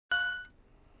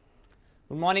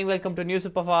Good morning, welcome to News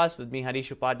Superfast with me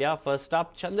Harish Upadhyaya. First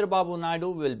up, Chandrababu Naidu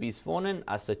will be sworn in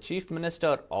as the Chief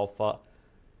Minister of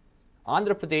Andhra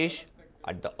Pradesh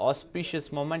at the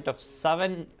auspicious moment of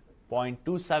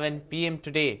 7:27 p.m.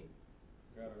 today.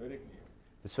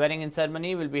 The swearing-in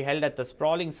ceremony will be held at the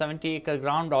sprawling 70-acre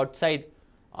ground outside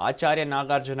Acharya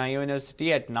Nagarjuna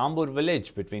University at Nambur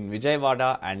village between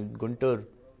Vijayawada and Guntur.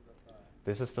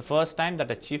 This is the first time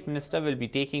that a Chief Minister will be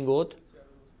taking oath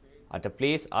at a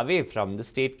place away from the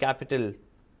state capital.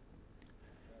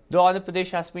 Though Andhra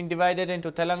Pradesh has been divided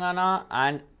into Telangana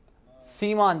and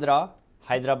Seemandhra,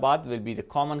 Hyderabad will be the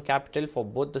common capital for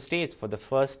both the states for the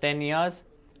first 10 years.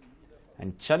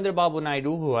 And Chandrababu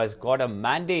Naidu, who has got a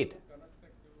mandate,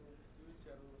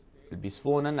 will be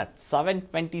sworn in at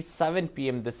 7:27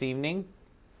 p.m. this evening.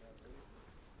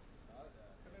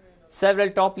 Several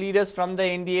top leaders from the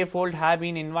NDA fold have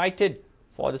been invited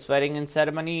for the swearing-in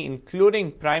ceremony,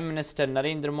 including Prime Minister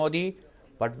Narendra Modi.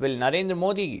 But will Narendra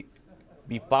Modi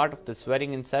be part of the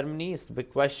swearing-in ceremony is the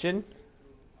big question.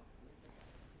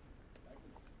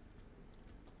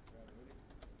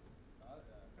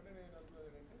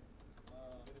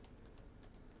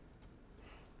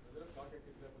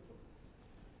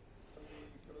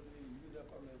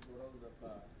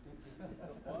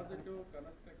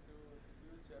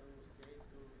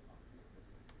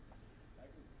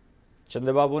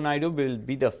 Chandrababu Naidu will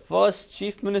be the first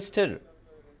Chief Minister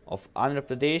of Andhra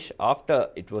Pradesh after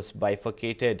it was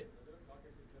bifurcated.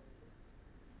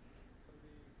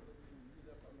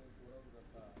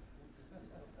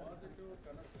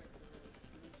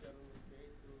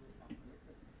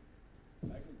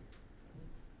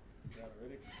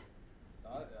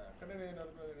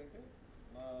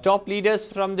 Top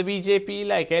leaders from the BJP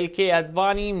like L.K.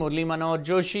 Advani, Murli Manohar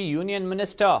Joshi, Union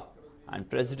Minister and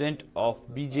President of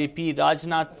BJP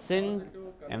Rajnath Singh,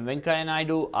 M. Venkaiah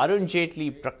Naidu, Arun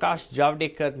Jaitley, Prakash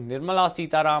Javadekar, Nirmala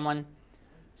Sitharaman,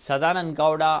 Sadanand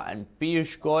Gowda and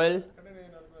Piyush Goyal,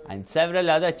 and several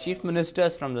other chief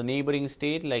ministers from the neighbouring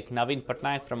state like Naveen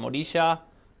Patnaik from Odisha,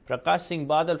 Prakash Singh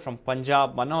Badal from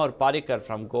Punjab, Manohar Parrikar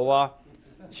from Goa,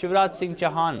 Shivraj Singh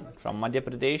Chauhan from Madhya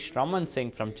Pradesh, Raman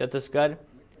Singh from Chhattisgarh,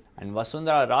 and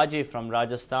Vasundhara Raje from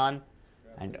Rajasthan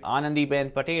and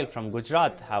Anandiben Patel from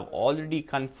Gujarat have already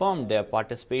confirmed their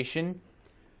participation.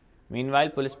 Meanwhile,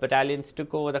 police battalions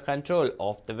took over the control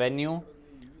of the venue.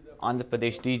 Andhra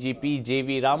Pradesh DGP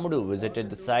J.V. Ramudu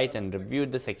visited the site and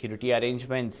reviewed the security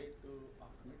arrangements.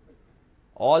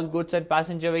 All goods and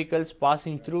passenger vehicles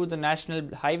passing through the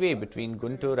national highway between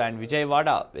Guntur and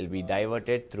Vijayawada will be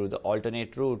diverted through the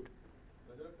alternate route.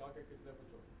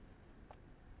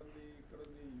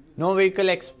 No vehicle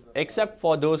except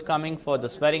for those coming for the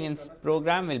swearing-in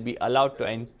program will be allowed to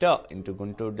enter into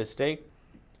Guntur district.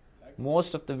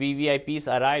 Most of the VVIPs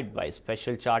arrived by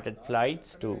special chartered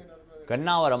flights to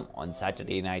Gannavaram on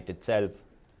Saturday night itself.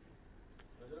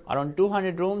 Around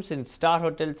 200 rooms in star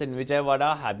hotels in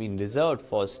Vijayawada have been reserved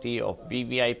for stay of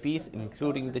VVIPs,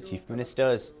 including the chief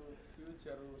ministers.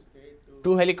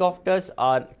 2 helicopters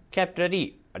are kept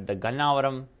ready at the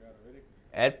Gannavaram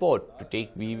airport to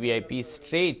take VVIPs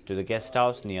straight to the guest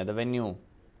house near the venue.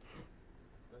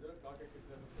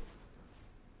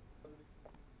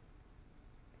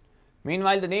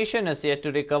 Meanwhile, the nation is yet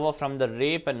to recover from the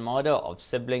rape and murder of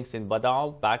siblings in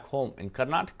Badao. Back home in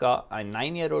Karnataka, a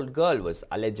 9-year-old girl was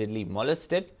allegedly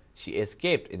molested. She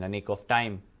escaped in the nick of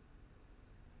time.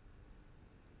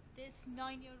 This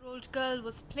 9-year-old girl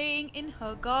was playing in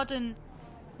her garden.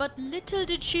 But little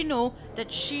did she know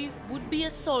that she would be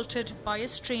assaulted by a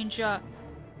stranger.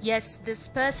 Yes, this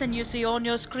person you see on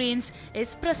your screens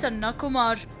is Prasanna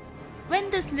Kumar. When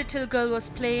this little girl was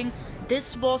playing,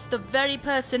 this was the very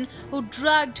person who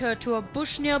dragged her to a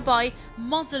bush nearby,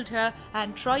 muzzled her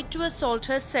and tried to assault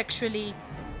her sexually.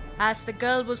 As the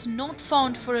girl was not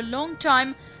found for a long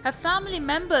time, her family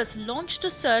members launched a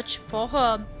search for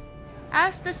her.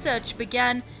 As the search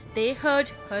began, they heard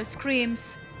her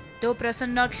screams. Though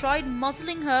Prasanna tried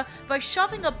muzzling her by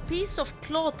shoving a piece of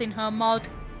cloth in her mouth,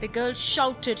 the girl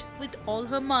shouted with all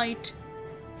her might.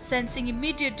 Sensing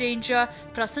immediate danger,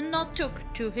 Prasanna took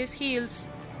to his heels.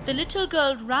 The little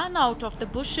girl ran out of the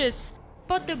bushes,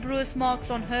 but the bruise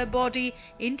marks on her body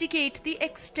indicate the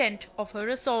extent of her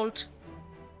assault.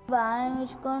 ಬಾಯಿ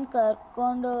ಮುಚ್ಕೊಂಡು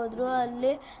ಕರ್ಕೊಂಡು ಹೋದ್ರು,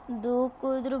 ಅಲ್ಲಿ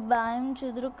ದೂಕಿದ್ರು, ಬಾಯಿ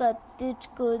ಮುಚ್ಚಿದ್ರು,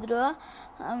 ಕತ್ತಿಚ್ಕಿದ್ರು,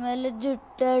 ಆಮೇಲೆ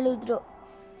ಜುಟ್ಟೆಳಿದ್ರು.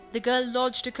 The girl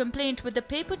lodged a complaint with the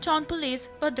Paper Town Police,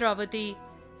 Bhadravati.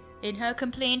 In her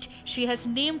complaint, she has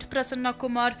named Prasanna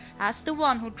Kumar as the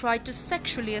one who tried to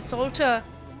sexually assault her.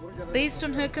 Based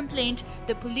on her complaint,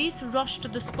 the police rushed to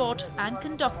the spot and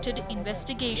conducted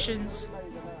investigations.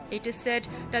 It is said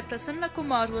that Prasanna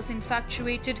Kumar was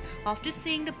infatuated after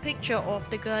seeing the picture of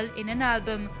the girl in an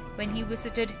album when he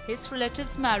visited his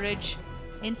relative's marriage.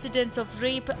 Incidents of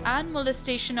rape and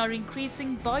molestation are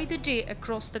increasing by the day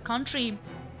across the country.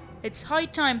 It's high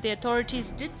time the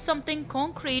authorities did something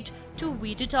concrete to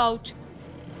weed it out.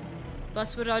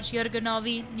 Baswaraj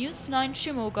Yarganavi, News9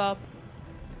 Shimoga.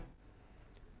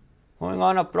 Moving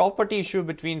on, a property issue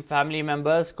between family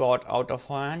members got out of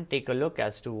hand. Take a look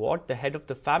as to what the head of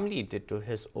the family did to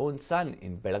his own son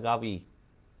in Belagavi.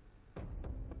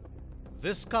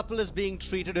 This couple is being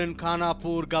treated in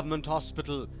Khanapur Government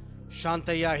Hospital.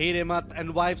 Shantaya Hiremat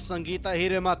and wife Sangeeta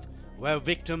Hiremat were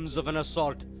victims of an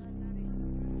assault.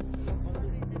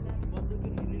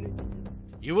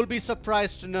 You will be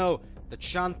surprised to know that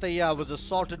Shantaya was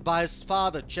assaulted by his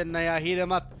father Chennaya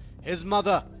Hiremat, his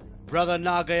mother, brother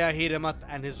Nagaya Hiremat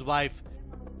and his wife.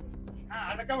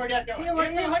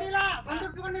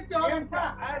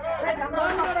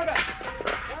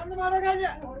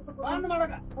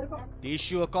 The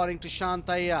issue, according to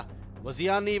Shantaya, was the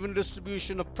uneven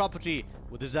distribution of property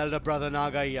with his elder brother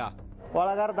Nagaya.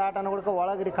 ಒಳಗಾರ ದಾಟ ಅನ್ಕೊಳಕ್ಕೆ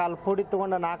ಒಳಗ್ರಿ ಕಾಲು ಪುಡಿ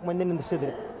ತೊಗೊಂಡು 4 ಮಂದಿ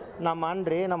ನಿಂದಿಸಿದ್ರಿ. ನಮ್ಮ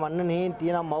ಅಣ್ಣ್ರಿ, ನಮ್ಮ ಅಣ್ಣನ ಹೆಂಡತಿ,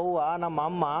 ನಮ್ಮ ಅವ್ವ, ನಮ್ಮ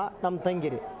ಅಮ್ಮ, ನಮ್ಮ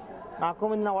ತಂಗಿರಿ 4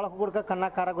 ಮಂದಿ ನಾವು ಒಳಗೆ ಕುಡ್ಕ ಕನ್ನ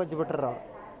ಕಾರ ಗೊಜ್ಜಿ ಬಿಟ್ರ ಅವ್ರು.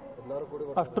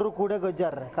 ಅಷ್ಟರು ಕೂಡೆ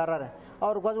ಗೊಜ್ಜಾರ್ರಿ ಕಾರಾರೆ.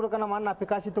 ಅವ್ರು ಗೊಜ್ಜ ಬಿಡ್ಕ ನಮ್ಮ ಅಣ್ಣ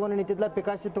ಪಿಕಾಸಿ ತೊಗೊಂಡು ನಿಂತಿದ್ಲ,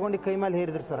 ಪಿಕಾಸಿ ತೊಗೊಂಡು ಕೈ ಮೇಲೆ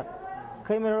ಹೇರಿದ್ರಿ ಸರ್.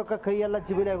 ಕೈ ಮೇಲೆ ಹೊಡ್ಕ ಕೈ ಎಲ್ಲ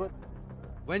ಜಿಬಿಲಿ ಆಗೋದು.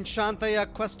 When Shantaya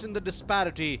questioned the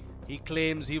disparity, he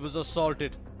claims he was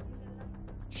assaulted.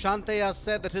 Shantaya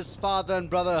said that his father and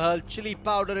brother hurled chili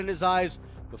powder in his eyes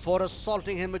before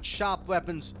assaulting him with sharp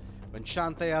weapons. When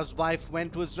Shantaya's wife went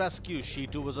to his rescue, she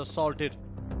too was assaulted.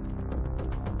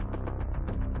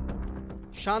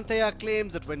 Shantaya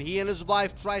claims that when he and his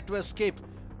wife tried to escape,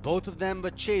 both of them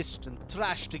were chased and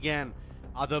thrashed again.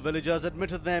 Other villagers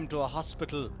admitted them to a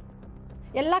hospital.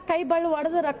 ಎಲ್ಲ ಕೈ ಬಳ್ಳು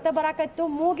ಒಡೆದು ರಕ್ತ ಬರಾಕತ್ತು.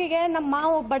 ಮೂಗಿಗೆ ನಮ್ಮ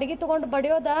ಮಾವು ಬಡಗಿ ತಗೊಂಡು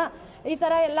ಬಡಿಯೋದ ಈ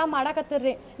ತರ ಎಲ್ಲ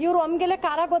ಮಾಡಾಕತ್ತಿರ್ರಿ. ಇವ್ರು ಒಮ್ಗೆಲೆ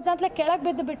ಕಾರ ಗೊಜ್ಜ ಅಂತಲೇ ಕೆಳಗೆ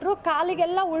ಬಿದ್ದು ಬಿಟ್ರು.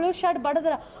 ಕಾಲಿಗೆಲ್ಲ ಉಳು ಶಾಡ್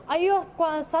ಬಡದ್ರ. ಅಯ್ಯೋ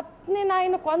ಸತ್ನಿ ನಾ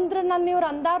ಇನ್ನು ಕೊಂದ್ರ ನನ್ನ ಇವ್ರು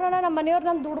ಅಂದಾರಣ ನಮ್ಮ ಮನೆಯವ್ರು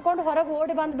ನನ್ನ ದುಡ್ಕೊಂಡು ಹೊರಗೆ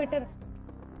ಓಡಿ ಬಂದ್ಬಿಟ್ಟಿರು.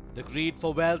 The greed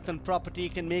for wealth and property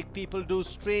can make people do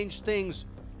strange things,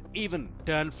 even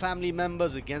turn family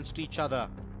members against each other.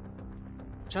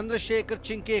 Chandrasekhar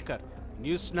Chinkekar,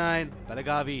 News9,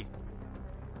 Belagavi.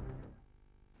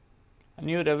 A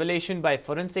new revelation by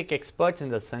forensic experts in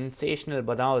the sensational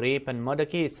Badao rape and murder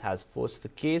case has forced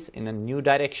the case in a new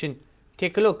direction.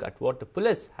 Take a look at what the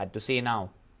police had to say now.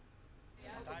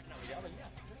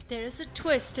 There is a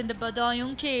twist in the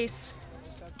Badaun case.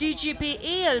 DGP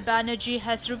A.L. Banerjee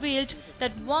has revealed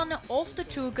that one of the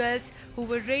 2 girls who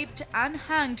were raped and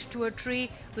hanged to a tree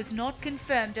was not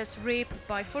confirmed as rape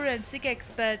by forensic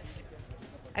experts.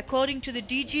 According to the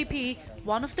DGP,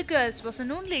 one of the girls was an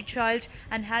only child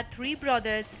and had 3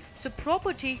 brothers, so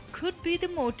property could be the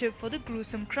motive for the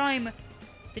gruesome crime.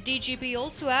 The DGP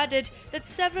also added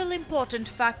that several important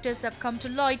factors have come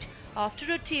to light after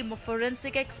a team of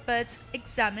forensic experts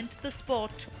examined the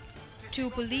spot. 2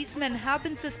 policemen have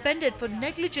been suspended for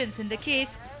negligence in the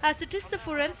case, as it is the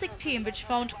forensic team which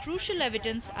found crucial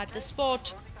evidence at the spot.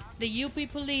 The UP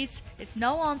police is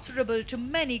now answerable to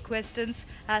many questions,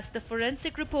 as the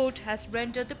forensic report has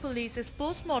rendered the police's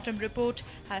post-mortem report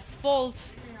as false.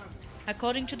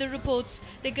 According to the reports,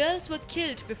 the girls were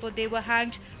killed before they were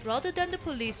hanged, rather than the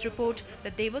police report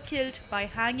that they were killed by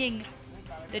hanging.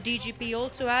 The DGP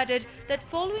also added that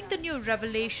following the new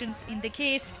revelations in the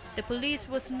case, the police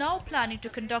was now planning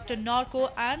to conduct a narco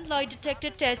and lie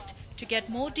detector test to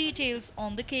get more details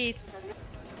on the case.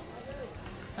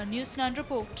 A News9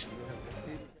 report.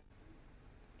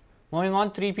 Moving on,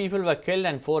 3 people were killed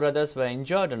and 4 others were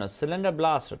injured in a cylinder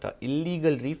blast at an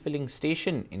illegal refilling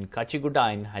station in Kachiguda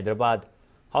in Hyderabad.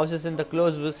 Houses in the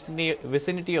close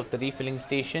vicinity of the refilling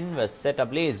station were set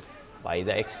ablaze by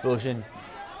the explosion.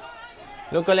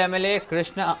 Local MLA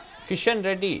Kishan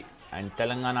Reddy and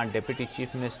Telangana Deputy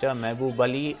Chief Minister Mehboob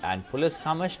Ali and Police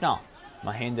Commissioner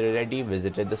Mahendra Reddy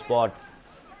visited the spot.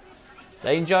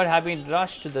 The injured have been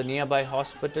rushed to the nearby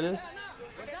hospital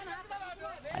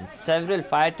and several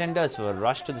fire tenders were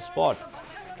rushed to the spot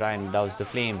to try and douse the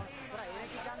flame.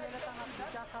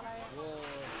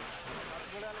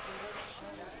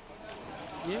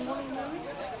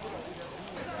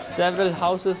 Several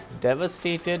houses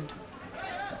devastated,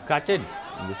 gutted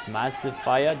in this massive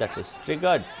fire that was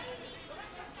triggered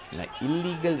in an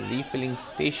illegal refilling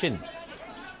station,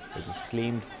 which has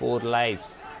claimed 4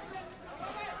 lives.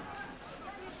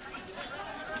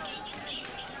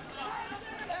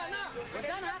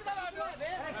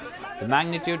 The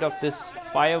magnitude of this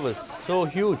fire was so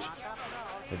huge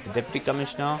that the Deputy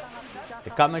Commissioner,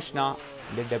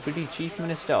 the Deputy Chief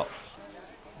Minister of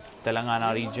Telangana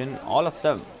region, all of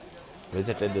them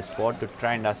visited the spot to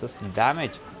try and assess the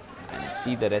damage and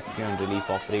see the rescue and relief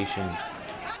operation.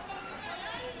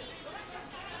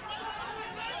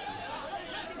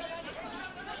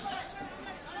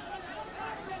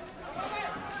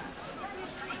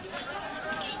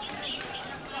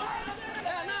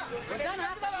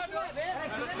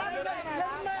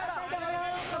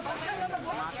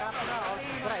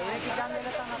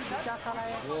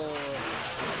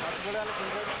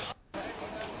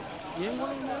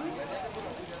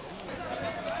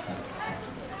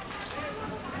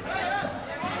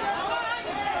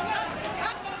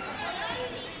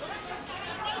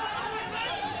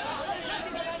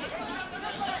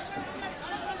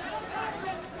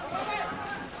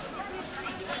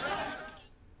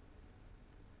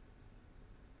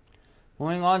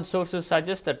 Moving on, sources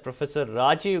suggest that Professor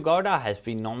Rajiv Gowda has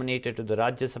been nominated to the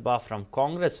Rajya Sabha from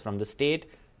Congress from the state.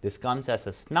 This comes as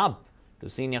a snub to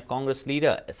senior Congress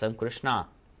leader S.M. Krishna.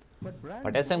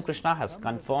 But S.M. Krishna has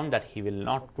confirmed that he will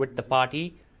not quit the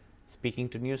party. Speaking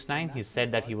to News9, he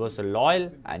said that he was a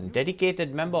loyal and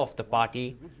dedicated member of the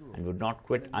party and would not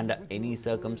quit under any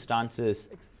circumstances.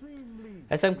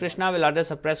 S.M. Krishna will address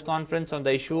a press conference on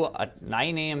the issue at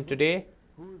 9 a.m. today.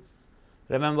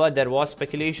 Remember, there was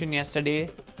speculation yesterday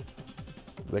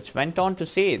which went on to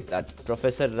say that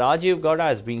Professor Rajiv Gowda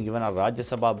has been given a Rajya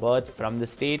Sabha berth from the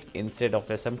state instead of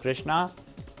S.M. Krishna.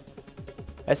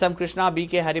 S.M. Krishna,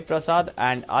 B.K. Hariprasad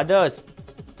and others'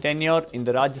 tenure in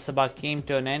the Rajya Sabha came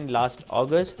to an end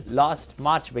last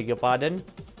March, beg your pardon.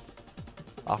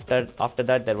 After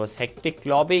that, there was hectic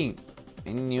lobbying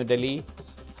in New Delhi,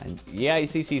 and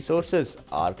AICC sources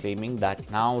are claiming that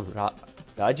now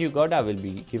Rajiv Gowda will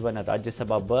be given a Rajya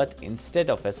Sabha berth instead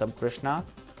of S.M. Krishna.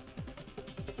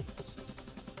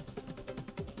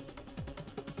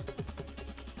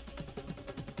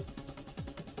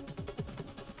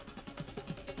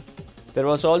 There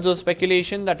was also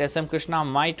speculation that S.M. Krishna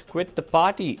might quit the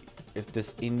party if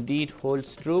this indeed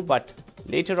holds true, but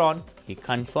later on he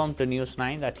confirmed to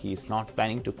News9 that he is not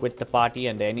planning to quit the party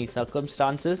under any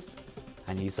circumstances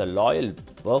and he is a loyal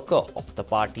worker of the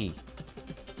party.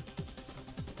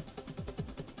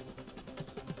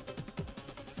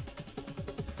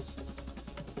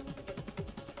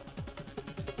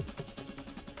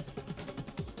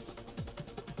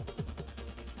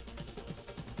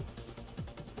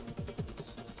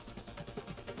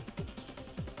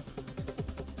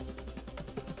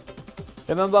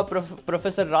 Remember,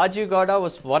 Professor Rajiv Gowda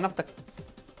was one of the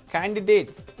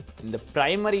candidates in the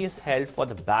primaries held for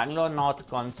the Bangalore North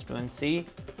constituency.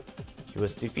 He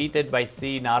was defeated by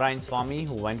C. Narayan Swamy,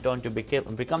 who went on to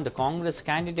become the Congress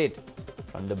candidate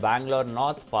from the Bangalore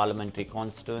North parliamentary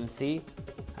constituency,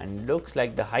 and looks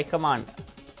like the High Command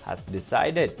has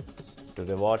decided to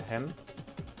reward him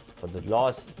for the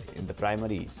loss in the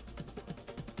primaries.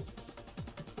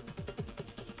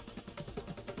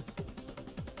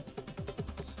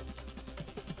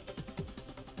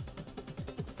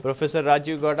 Professor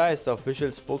Rajiv Gowda is the official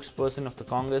spokesperson of the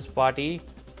Congress party.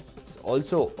 He's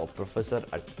also a professor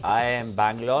at IIM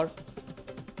Bangalore.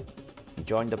 He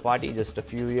joined the party just a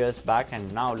few years back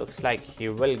and now looks like he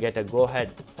will get a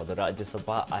go-ahead for the Rajya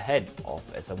Sabha ahead of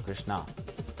S.M. Krishna.